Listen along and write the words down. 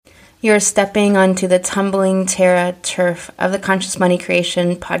You're stepping onto the tumbling terra turf of the Conscious Money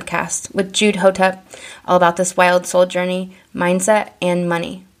Creation podcast with Jude Hotep, all about this wild soul journey, mindset, and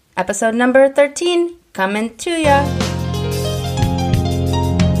money. Episode number 13, coming to ya.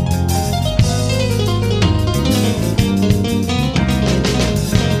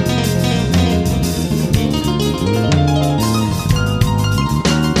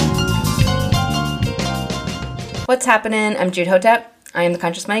 What's happening? I'm Jude Hotep. I am the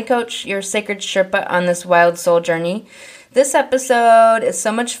Conscious Money Coach, your sacred Sherpa on this wild soul journey. This episode is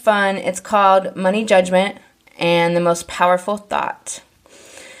so much fun. It's called Money Judgment and the Most Powerful Thought.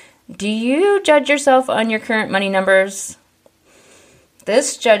 Do you judge yourself on your current money numbers?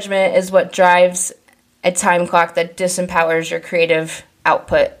 This judgment is what drives a time clock that disempowers your creative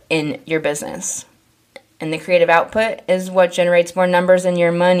output in your business. And the creative output is what generates more numbers in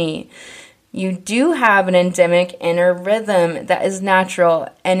your money. You do have an endemic inner rhythm that is natural,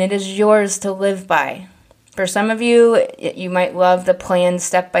 and it is yours to live by. For some of you, you might love the plan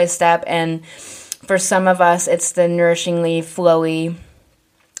step by step, and for some of us, it's the nourishingly flowy.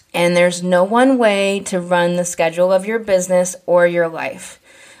 And there's no one way to run the schedule of your business or your life.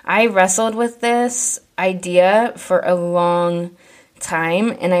 I wrestled with this idea for a long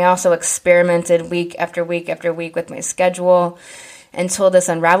time, and I also experimented week after week after week with my schedule until this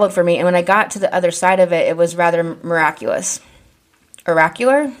unraveled for me. And when I got to the other side of it, it was rather miraculous.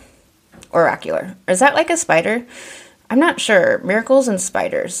 Oracular? Oracular. Is that like a spider? I'm not sure. Miracles and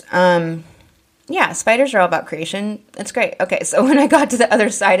spiders. Yeah, spiders are all about creation. It's great. Okay, so when I got to the other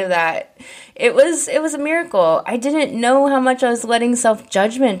side of that, it was a miracle. I didn't know how much I was letting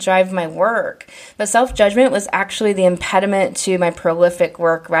self-judgment drive my work. But self-judgment was actually the impediment to my prolific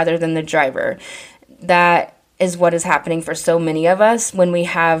work rather than the driver. That is what is happening for so many of us when we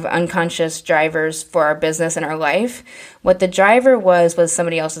have unconscious drivers for our business and our life. What the driver was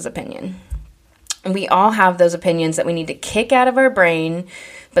somebody else's opinion. And we all have those opinions that we need to kick out of our brain,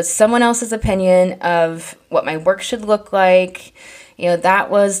 but someone else's opinion of what my work should look like, that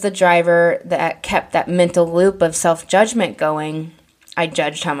was the driver that kept that mental loop of self-judgment going. I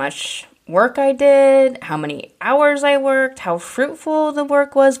judged how much work I did, how many hours I worked, how fruitful the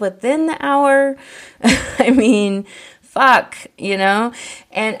work was within the hour. I mean, fuck, And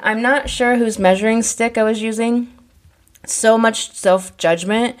I'm not sure whose measuring stick I was using. So much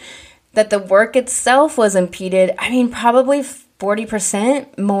self-judgment that the work itself was impeded. I mean, probably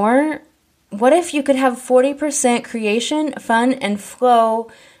 40% more. What if you could have 40% creation, fun, and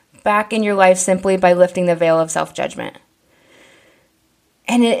flow back in your life simply by lifting the veil of self-judgment?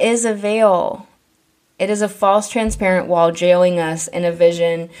 And it is a veil. It is a false, transparent wall jailing us in a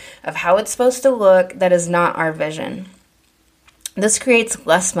vision of how it's supposed to look that is not our vision. This creates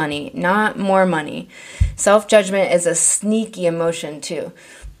less money, not more money. Self-judgment is a sneaky emotion too,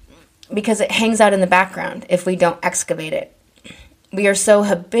 because it hangs out in the background if we don't excavate it. We are so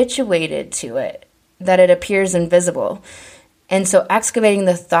habituated to it that it appears invisible. And so excavating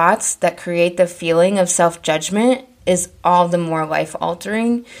the thoughts that create the feeling of self-judgment is all the more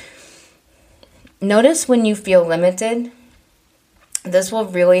life-altering. Notice when you feel limited. This will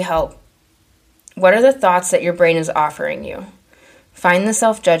really help. What are the thoughts that your brain is offering you? Find the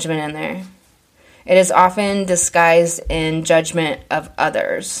self-judgment in there. It is often disguised in judgment of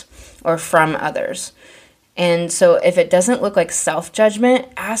others or from others. And so if it doesn't look like self-judgment,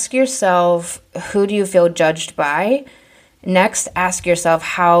 ask yourself, who do you feel judged by? Next, ask yourself,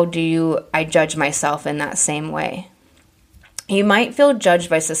 how do I judge myself in that same way? You might feel judged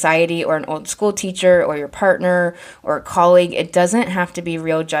by society or an old school teacher or your partner or a colleague. It doesn't have to be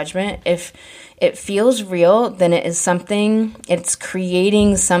real judgment. If it feels real, then it's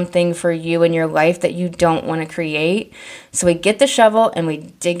creating something for you in your life that you don't want to create. So we get the shovel and we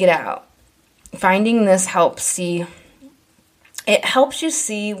dig it out. Finding this helps you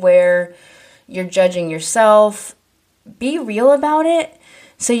see where you're judging yourself. Be real about it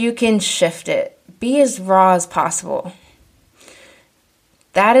so you can shift it. Be as raw as possible.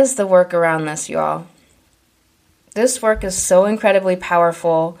 That is the work around this, y'all. This work is so incredibly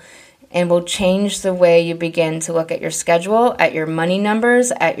powerful and will change the way you begin to look at your schedule, at your money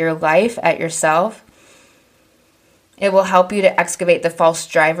numbers, at your life, at yourself. It will help you to excavate the false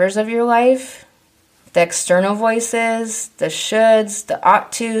drivers of your life, the external voices, the shoulds, the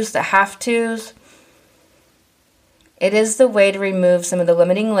ought tos, the have tos. It is the way to remove some of the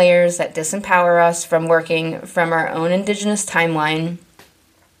limiting layers that disempower us from working from our own indigenous timeline.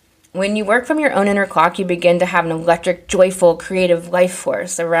 When you work from your own inner clock, you begin to have an electric, joyful, creative life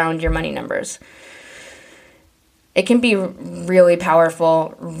force around your money numbers. It can be really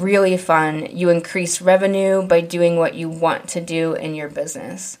powerful, really fun. You increase revenue by doing what you want to do in your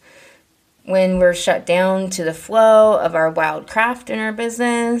business. when we're shut down to the flow of our wild craft in our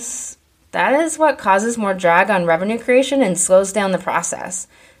business, that is what causes more drag on revenue creation and slows down the process,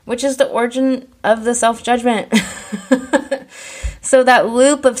 which is the origin of the self-judgment. So that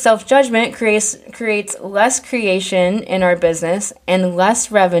loop of self-judgment creates less creation in our business and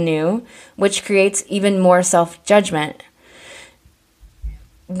less revenue, which creates even more self-judgment.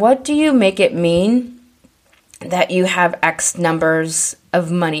 What do you make it mean that you have X numbers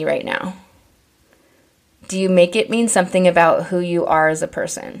of money right now? Do you make it mean something about who you are as a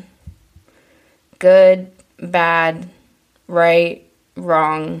person? Good, bad, right,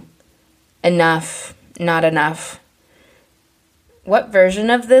 wrong, enough, not enough. What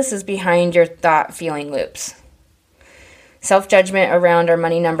version of this is behind your thought-feeling loops? Self-judgment around our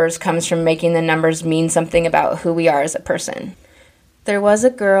money numbers comes from making the numbers mean something about who we are as a person. There was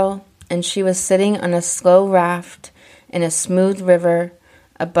a girl, and she was sitting on a slow raft in a smooth river.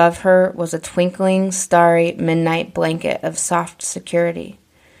 Above her was a twinkling, starry midnight blanket of soft security.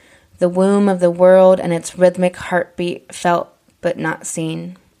 The womb of the world and its rhythmic heartbeat felt but not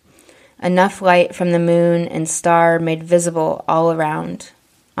seen. Enough light from the moon and star made visible all around,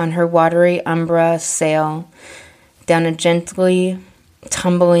 on her watery umbra sail, down a gently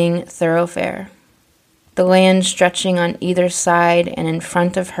tumbling thoroughfare. The land stretching on either side and in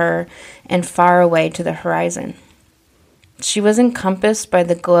front of her and far away to the horizon. She was encompassed by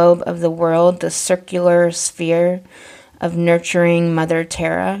the globe of the world, the circular sphere of nurturing Mother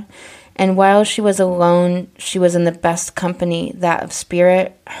Terra, and while she was alone, she was in the best company, that of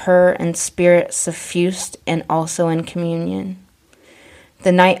spirit, her and spirit suffused and also in communion.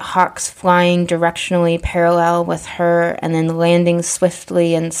 The night hawks flying directionally parallel with her and then landing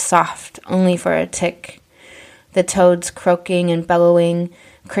swiftly and soft only for a tick. The toads croaking and bellowing,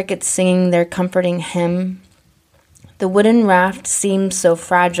 crickets singing their comforting hymn. The wooden raft seemed so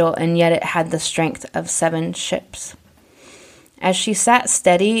fragile, and yet it had the strength of 7 ships. As she sat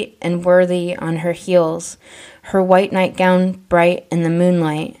steady and worthy on her heels, her white nightgown bright in the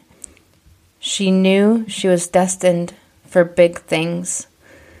moonlight, she knew she was destined for big things,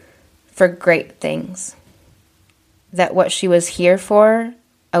 for great things. That what she was here for,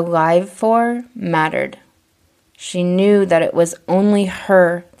 alive for, mattered. She knew that it was only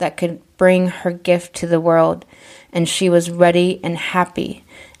her that could bring her gift to the world, and she was ready and happy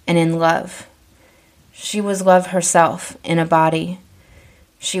and in love. She was love herself in a body.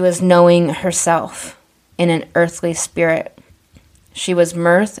 She was knowing herself in an earthly spirit. She was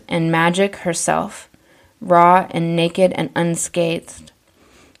mirth and magic herself, raw and naked and unscathed.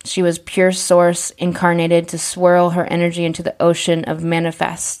 She was pure source incarnated to swirl her energy into the ocean of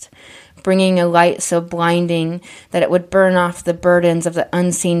manifest, bringing a light so blinding that it would burn off the burdens of the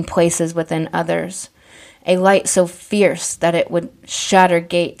unseen places within others. A light so fierce that it would shatter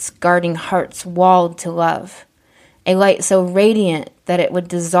gates, guarding hearts walled to love. A light so radiant that it would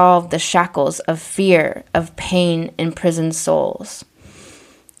dissolve the shackles of fear, of pain, imprisoned souls.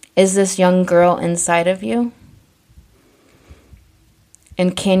 Is this young girl inside of you?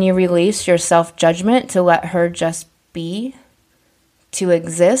 And can you release your self-judgment to let her just be? To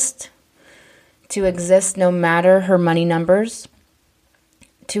exist? To exist no matter her money numbers?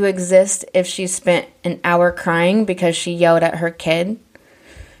 To exist if she spent an hour crying because she yelled at her kid?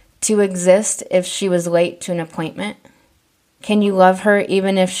 To exist if she was late to an appointment? Can you love her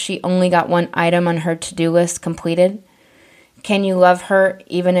even if she only got one item on her to-do list completed? Can you love her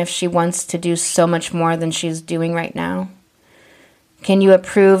even if she wants to do so much more than she's doing right now? Can you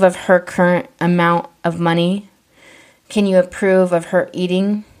approve of her current amount of money? Can you approve of her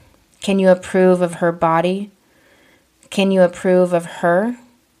eating? Can you approve of her body? Can you approve of her?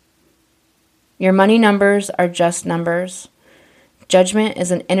 Your money numbers are just numbers. Judgment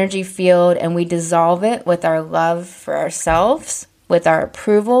is an energy field, and we dissolve it with our love for ourselves, with our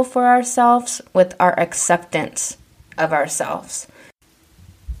approval for ourselves, with our acceptance of ourselves.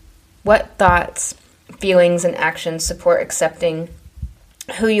 What thoughts, feelings, and actions support accepting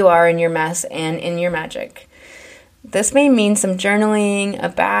who you are in your mess and in your magic? This may mean some journaling, a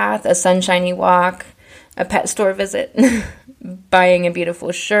bath, a sunshiny walk, a pet store visit, buying a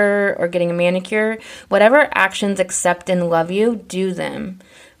beautiful shirt, or getting a manicure. Whatever actions accept and love you, do them.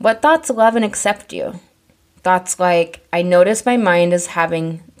 What thoughts love and accept you? Thoughts like, I notice my mind is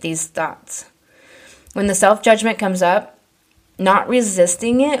having these thoughts. When the self-judgment comes up, not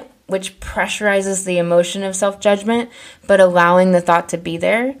resisting it, which pressurizes the emotion of self-judgment, but allowing the thought to be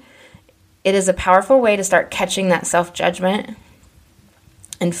there, it is a powerful way to start catching that self-judgment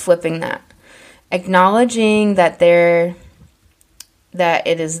and flipping that. Acknowledging that it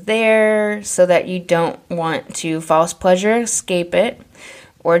is there so that you don't want to false pleasure escape it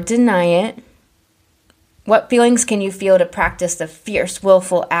or deny it? What feelings can you feel to practice the fierce,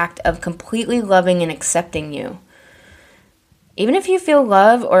 willful act of completely loving and accepting you? Even if you feel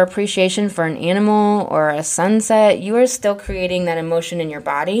love or appreciation for an animal or a sunset, you are still creating that emotion in your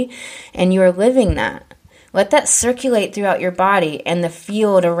body, and you are living that. Let that circulate throughout your body and the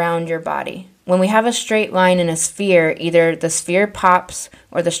field around your body. When we have a straight line in a sphere, either the sphere pops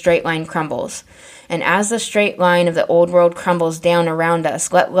or the straight line crumbles. And as the straight line of the old world crumbles down around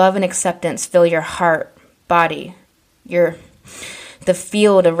us, let love and acceptance fill your heart, body, the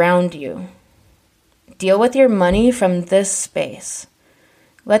field around you. Deal with your money from this space.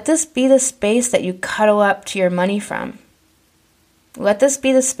 Let this be the space that you cuddle up to your money from. Let this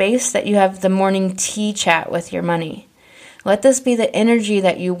be the space that you have the morning tea chat with your money. Let this be the energy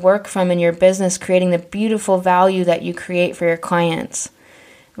that you work from in your business, creating the beautiful value that you create for your clients.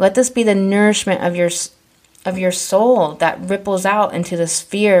 Let this be the nourishment of your soul that ripples out into the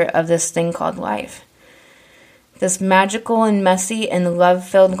sphere of this thing called life. This magical and messy and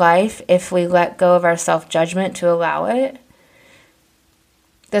love-filled life, if we let go of our self-judgment to allow it.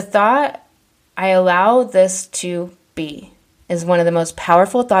 The thought, I allow this to be, is one of the most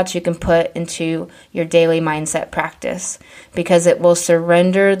powerful thoughts you can put into your daily mindset practice, because it will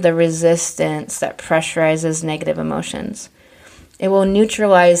surrender the resistance that pressurizes negative emotions. It will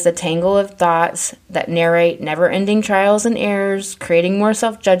neutralize the tangle of thoughts that narrate never-ending trials and errors, creating more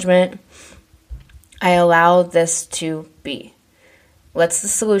self-judgment. I allow this to be. Lets the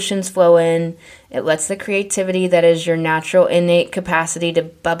solutions flow in. It lets the creativity that is your natural innate capacity to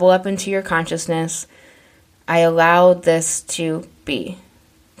bubble up into your consciousness. I allow this to be.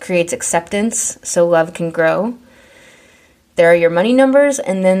 Creates acceptance so love can grow. There are your money numbers,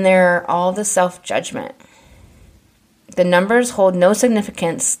 and then there are all the self-judgment. The numbers hold no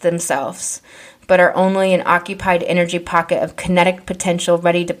significance themselves, but are only an occupied energy pocket of kinetic potential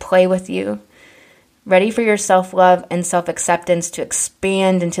ready to play with you. Ready for your self-love and self-acceptance to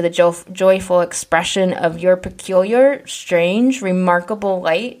expand into the joyful expression of your peculiar, strange, remarkable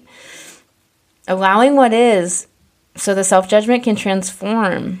light. Allowing what is so the self-judgment can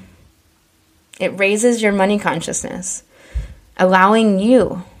transform. It raises your money consciousness. Allowing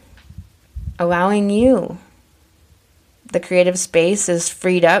you. The creative space is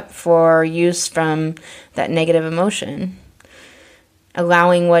freed up for use from that negative emotion.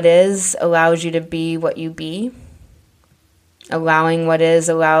 Allowing what is allows you to be what you be. Allowing what is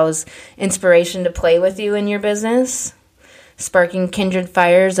allows inspiration to play with you in your business, sparking kindred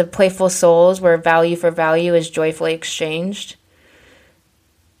fires of playful souls where value for value is joyfully exchanged.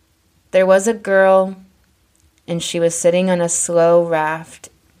 There was a girl, and she was sitting on a slow raft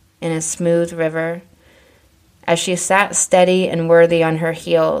in a smooth river. As she sat steady and worthy on her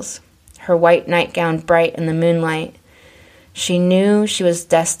heels, her white nightgown bright in the moonlight, she knew she was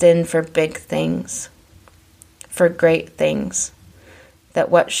destined for big things, for great things, that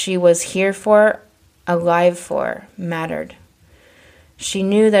what she was here for, alive for, mattered. She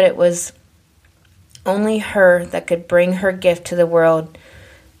knew that it was only her that could bring her gift to the world,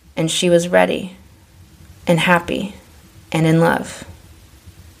 and she was ready and happy and in love.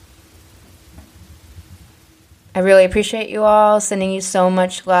 I really appreciate you all. Sending you so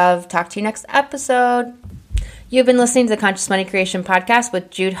much love. Talk to you next episode. You've been listening to the Conscious Money Creation Podcast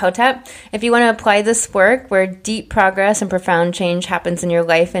with Jude Hotep. If you want to apply this work where deep progress and profound change happens in your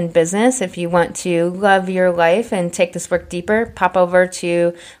life and business, if you want to love your life and take this work deeper, pop over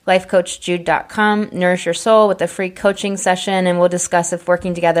to lifecoachjude.com, nourish your soul with a free coaching session, and we'll discuss if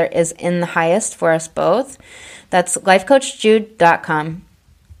working together is in the highest for us both. That's lifecoachjude.com.